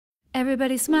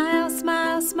Everybody smile,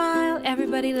 smile, smile.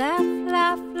 Everybody laugh,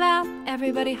 laugh, laugh.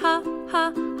 Everybody ha,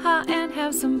 ha, ha, and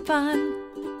have some fun.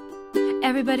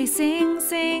 Everybody sing,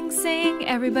 sing, sing.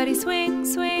 Everybody swing,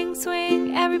 swing,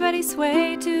 swing. Everybody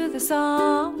sway to the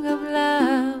song of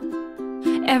love.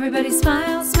 Everybody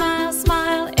smile, smile,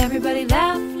 smile. Everybody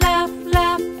laugh, laugh,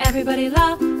 laugh. Everybody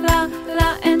la, la,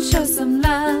 la, and show some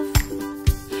love.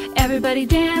 Everybody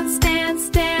dance, dance,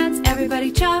 dance. Everybody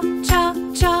cha, cha,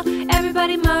 cha.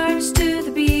 Everybody march to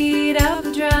the beat of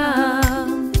the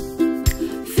drum.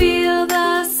 Feel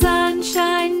the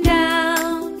sunshine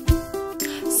down,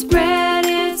 spread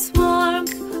its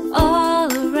warmth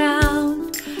all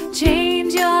around.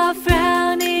 Change your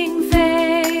frowning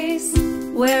face,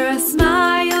 wear a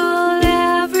smile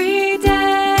every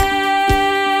day.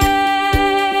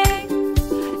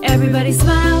 Everybody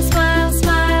smile, smile,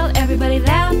 smile. Everybody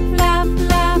laugh, laugh,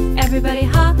 laugh. Everybody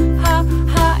ha, ha,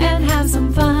 ha, and have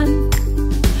some fun.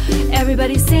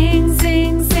 Everybody sing,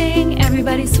 sing, sing.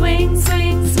 Everybody swing,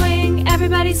 swing, swing.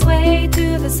 Everybody sway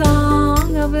to the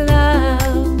song of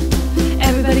love.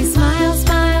 Everybody smile,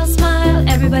 smile, smile.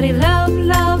 Everybody love,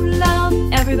 love, love.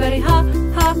 Everybody ha,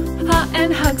 ha, ha,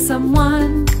 and hug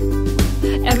someone.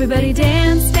 Everybody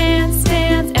dance, dance,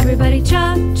 dance. Everybody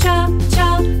cha, cha,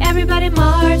 cha. Everybody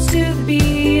march to the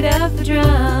beat of the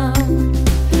drum.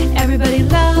 Everybody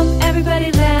love,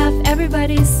 everybody laugh,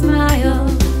 everybody smile.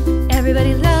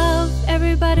 Everybody love,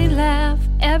 everybody laugh,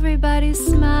 everybody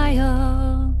smile.